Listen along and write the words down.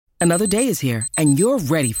Another day is here, and you're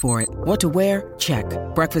ready for it. What to wear? Check.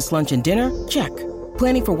 Breakfast, lunch, and dinner? Check.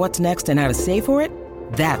 Planning for what's next and how to save for it?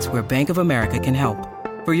 That's where Bank of America can help.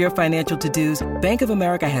 For your financial to-dos, Bank of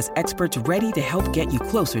America has experts ready to help get you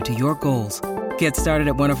closer to your goals. Get started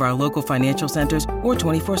at one of our local financial centers or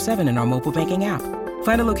 24/7 in our mobile banking app.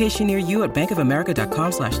 Find a location near you at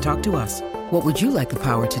bankofamerica.com/talktous. What would you like the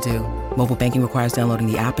power to do? Mobile banking requires downloading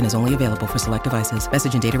the app and is only available for select devices.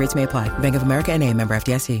 Message and data rates may apply. Bank of America N.A., member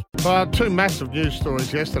FDIC. Well, two massive news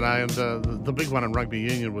stories yesterday, and the big one in rugby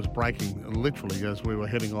union was breaking literally as we were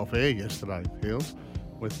heading off air yesterday, Heels,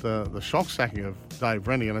 with the shock sacking of Dave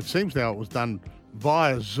Rennie. And it seems now it was done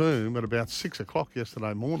via Zoom at about 6 o'clock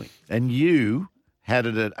yesterday morning. And you had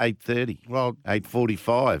it at 8:30. Well,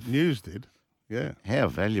 8:45. News did, yeah. How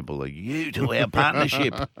valuable are you to our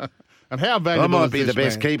partnership? And how valuable I might is be this the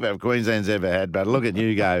best man? keeper Queensland's ever had, but look at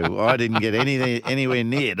you go. I didn't get anywhere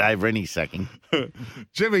near Dave Rennie sacking.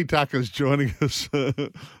 Jimmy Tucker's joining us.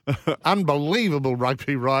 Unbelievable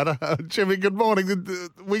rugby writer. Jimmy, good morning.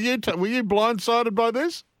 Were you blindsided by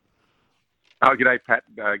this? Oh, g'day, Pat.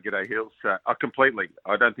 G'day, Hills. Completely.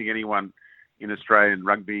 I don't think anyone in Australian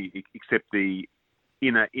rugby, except the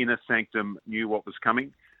inner sanctum, knew what was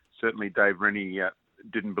coming. Certainly, Dave Rennie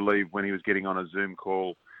didn't believe when he was getting on a Zoom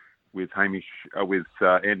call with Andy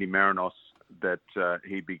Marinos that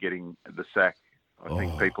he'd be getting the sack. I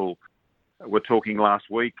think people were talking last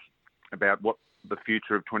week about what the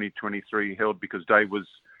future of 2023 held, because Dave was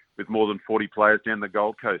with more than 40 players down the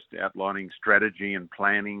Gold Coast outlining strategy and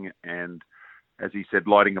planning and, as he said,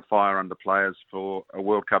 lighting a fire under players for a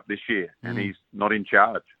World Cup this year. And he's not in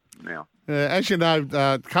charge now. As you know,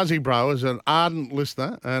 Cuzzy Bro is an ardent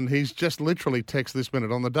listener, and he's just literally texted this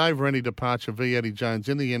minute. On the Dave Rennie departure v Eddie Jones,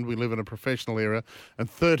 in the end, we live in a professional era, and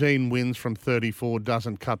 13 wins from 34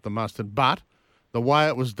 doesn't cut the mustard. But the way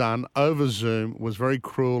it was done over Zoom was very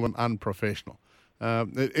cruel and unprofessional.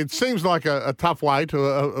 It seems like a tough way to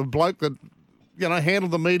a bloke that, you know,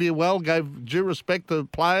 handled the media well, gave due respect to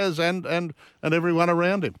players and everyone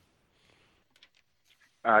around him.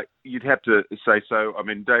 You'd have to say so. I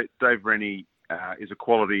mean, Dave Rennie is a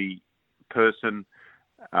quality person.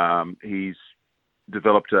 He's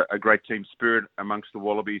developed a great team spirit amongst the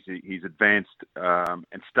Wallabies. He's advanced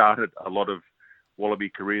and started a lot of Wallaby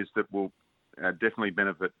careers that will definitely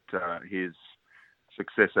benefit his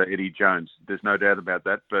successor, Eddie Jones. There's no doubt about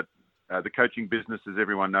that. But the coaching business, as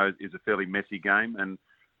everyone knows, is a fairly messy game. And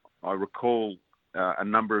I recall a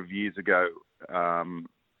number of years ago,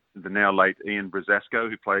 the now late Ian Brazasco,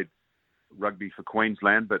 who played rugby for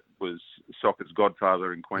Queensland but was soccer's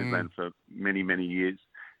godfather in Queensland for many, many years.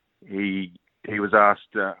 He was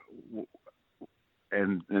asked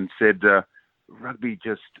and said, rugby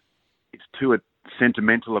just is too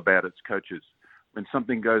sentimental about its coaches. When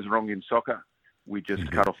something goes wrong in soccer, we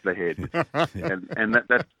just cut off the head. and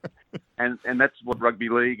that's what rugby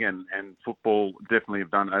league and football definitely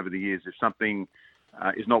have done over the years. If something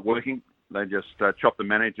is not working, they just chop the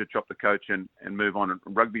manager, chop the coach, and move on. And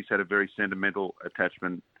rugby's had a very sentimental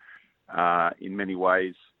attachment in many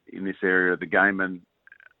ways in this area of the game. And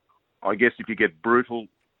I guess if you get brutal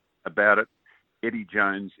about it, Eddie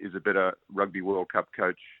Jones is a better Rugby World Cup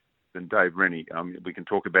coach than Dave Rennie. We can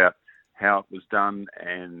talk about how it was done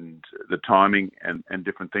and the timing and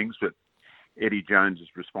different things, but Eddie Jones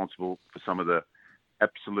is responsible for some of the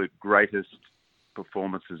absolute greatest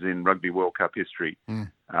performances in Rugby World Cup history.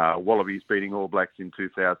 Wallabies beating All Blacks in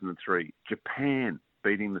 2003, Japan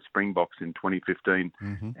beating the Springboks in 2015,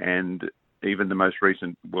 and even the most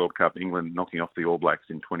recent World Cup, England knocking off the All Blacks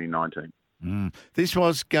in 2019. This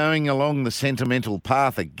was going along the sentimental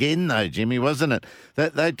path again, though, Jimmy, wasn't it?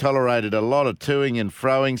 That they tolerated a lot of toing and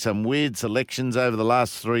froing, some weird selections over the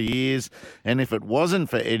last 3 years, and if it wasn't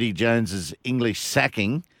for Eddie Jones's English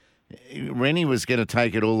sacking, Rennie was going to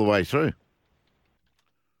take it all the way through.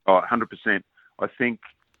 Oh, 100%. I think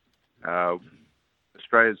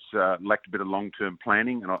Australia's lacked a bit of long-term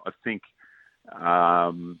planning, and I think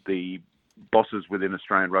the bosses within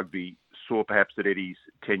Australian rugby saw perhaps that Eddie's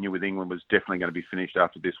tenure with England was definitely going to be finished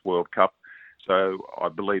after this World Cup. So I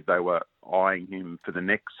believe they were eyeing him for the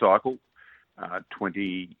next cycle,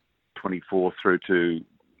 2024 through to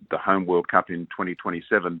the home World Cup in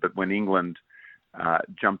 2027. But when England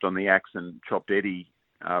jumped on the axe and chopped Eddie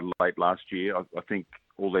late last year, I think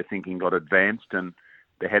all their thinking got advanced, and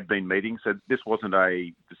there had been meetings. So this wasn't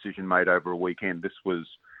a decision made over a weekend. This was,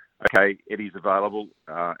 okay, Eddie's available,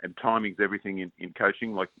 and timing's everything in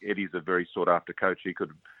coaching. Like, Eddie's a very sought-after coach. He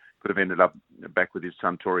could have ended up back with his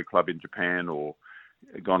Suntory club in Japan or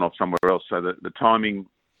gone off somewhere else. So the timing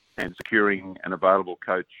and securing an available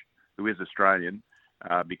coach who is Australian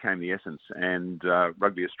became the essence. And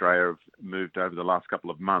Rugby Australia have moved over the last couple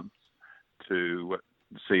of months to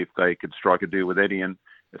see if they could strike a deal with Eddie. And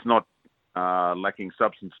it's not lacking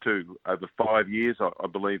substance too. Over 5 years, I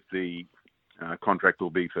believe the contract will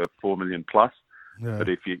be for $4 million plus. Yeah. But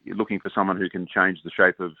if you're looking for someone who can change the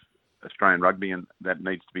shape of Australian rugby, and that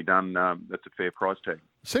needs to be done, that's a fair price tag.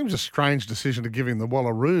 Seems a strange decision to give him the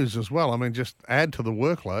Wallaroos as well. I mean, just add to the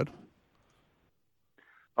workload.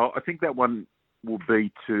 I think that one will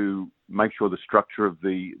be to make sure the structure of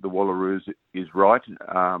the Wallaroos is right.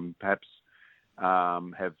 Perhaps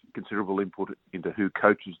have considerable input into who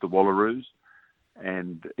coaches the Wallaroos,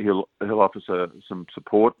 and he'll offer some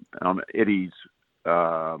support. Eddie's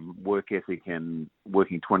work ethic and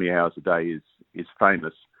working 20 hours a day is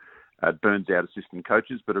famous. It burns out assistant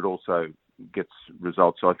coaches, but it also gets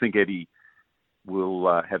results. So I think Eddie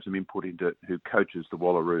will have some input into who coaches the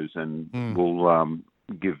Wallaroos and will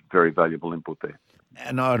give very valuable input there.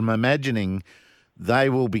 And I'm imagining they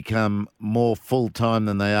will become more full-time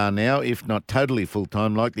than they are now, if not totally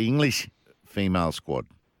full-time, like the English female squad.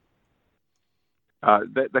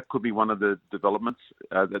 That could be one of the developments.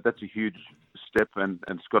 That's a huge step, and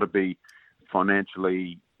it's got to be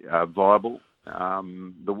financially viable.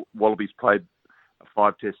 The Wallabies played a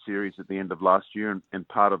 5-test series at the end of last year, and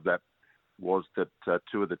part of that was that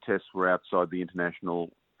 2 of the tests were outside the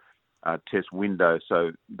international test window,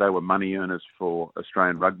 so they were money earners for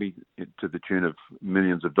Australian rugby to the tune of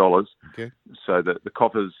millions of dollars. Okay. So the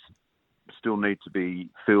coffers still need to be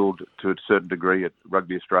filled to a certain degree at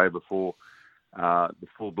Rugby Australia before the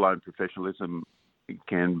full-blown professionalism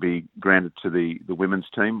can be granted to the women's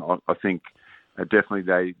team. I think definitely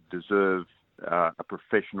they deserve a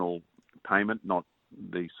professional payment, not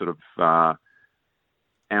the sort of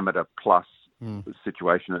amateur plus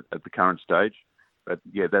situation at the current stage. But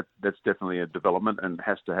yeah, that's definitely a development and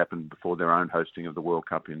has to happen before their own hosting of the World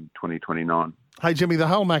Cup in 2029. Hey, Jimmy, the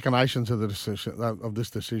whole machinations of this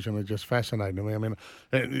decision are just fascinating to me. I mean,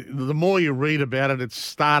 the more you read about it, it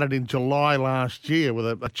started in July last year with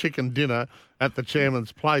a chicken dinner at the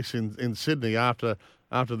chairman's place in Sydney after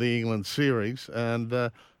the England series,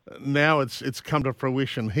 and now it's come to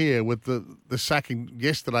fruition here with the sacking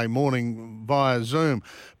yesterday morning via Zoom.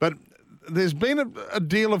 But there's been a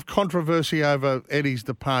deal of controversy over Eddie's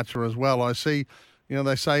departure as well. I see,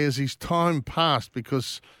 they say as his time passed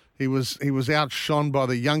because he was outshone by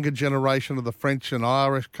the younger generation of the French and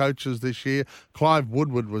Irish coaches this year. Clive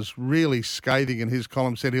Woodward was really scathing in his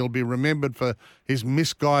column, said he'll be remembered for his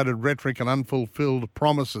misguided rhetoric and unfulfilled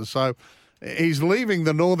promises. So he's leaving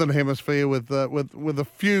the Northern Hemisphere with a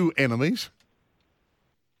few enemies.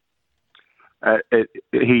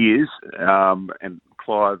 He is, and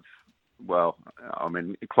Clive. Well, I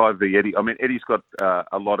mean, Clive v. Eddie. I mean, Eddie's got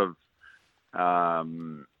a lot of,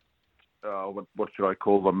 what should I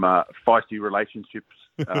call them, feisty relationships.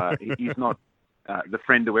 He's not the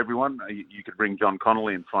friend to everyone. You could bring John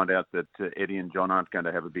Connolly and find out that Eddie and John aren't going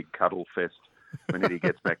to have a big cuddle fest when Eddie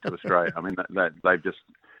gets back to Australia. I mean, they've just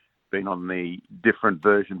been on the different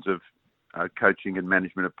versions of coaching and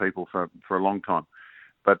management of people for a long time.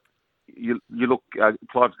 But you look,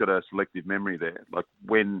 Clive's got a selective memory there. Like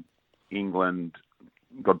when England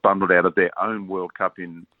got bundled out of their own World Cup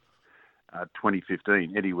in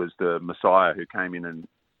 2015. Eddie was the messiah who came in and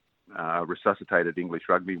resuscitated English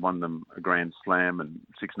rugby, won them a Grand Slam and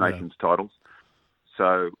Six Nations titles.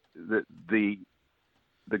 So the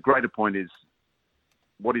greater point is,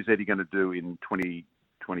 what is Eddie going to do in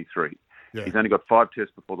 2023? Yeah. He's only got 5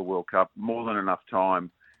 tests before the World Cup, more than enough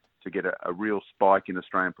time to get a real spike in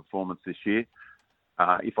Australian performance this year.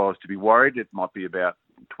 If I was to be worried, it might be about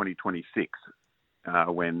 2026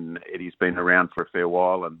 when Eddie's been around for a fair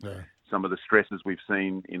while, and some of the stresses we've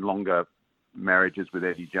seen in longer marriages with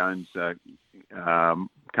Eddie Jones come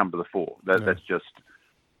to the fore. That's just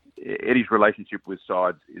Eddie's relationship with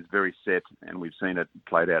sides is very set, and we've seen it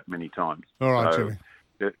played out many times. All right, so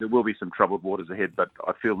there will be some troubled waters ahead, but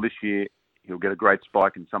I feel this year he'll get a great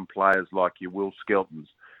spike, and some players like your Will Skelton's,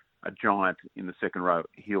 a giant in the second row,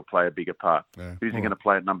 he'll play a bigger part. Who's he going to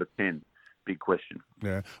play at number 10? Big question.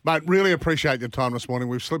 Yeah. Mate, really appreciate your time this morning.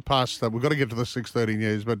 We've slipped past, we've got to get to the 6:30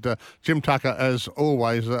 news, but Jim Tucker, as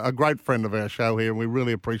always, a great friend of our show here, and we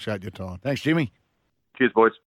really appreciate your time. Thanks, Jimmy. Cheers, boys.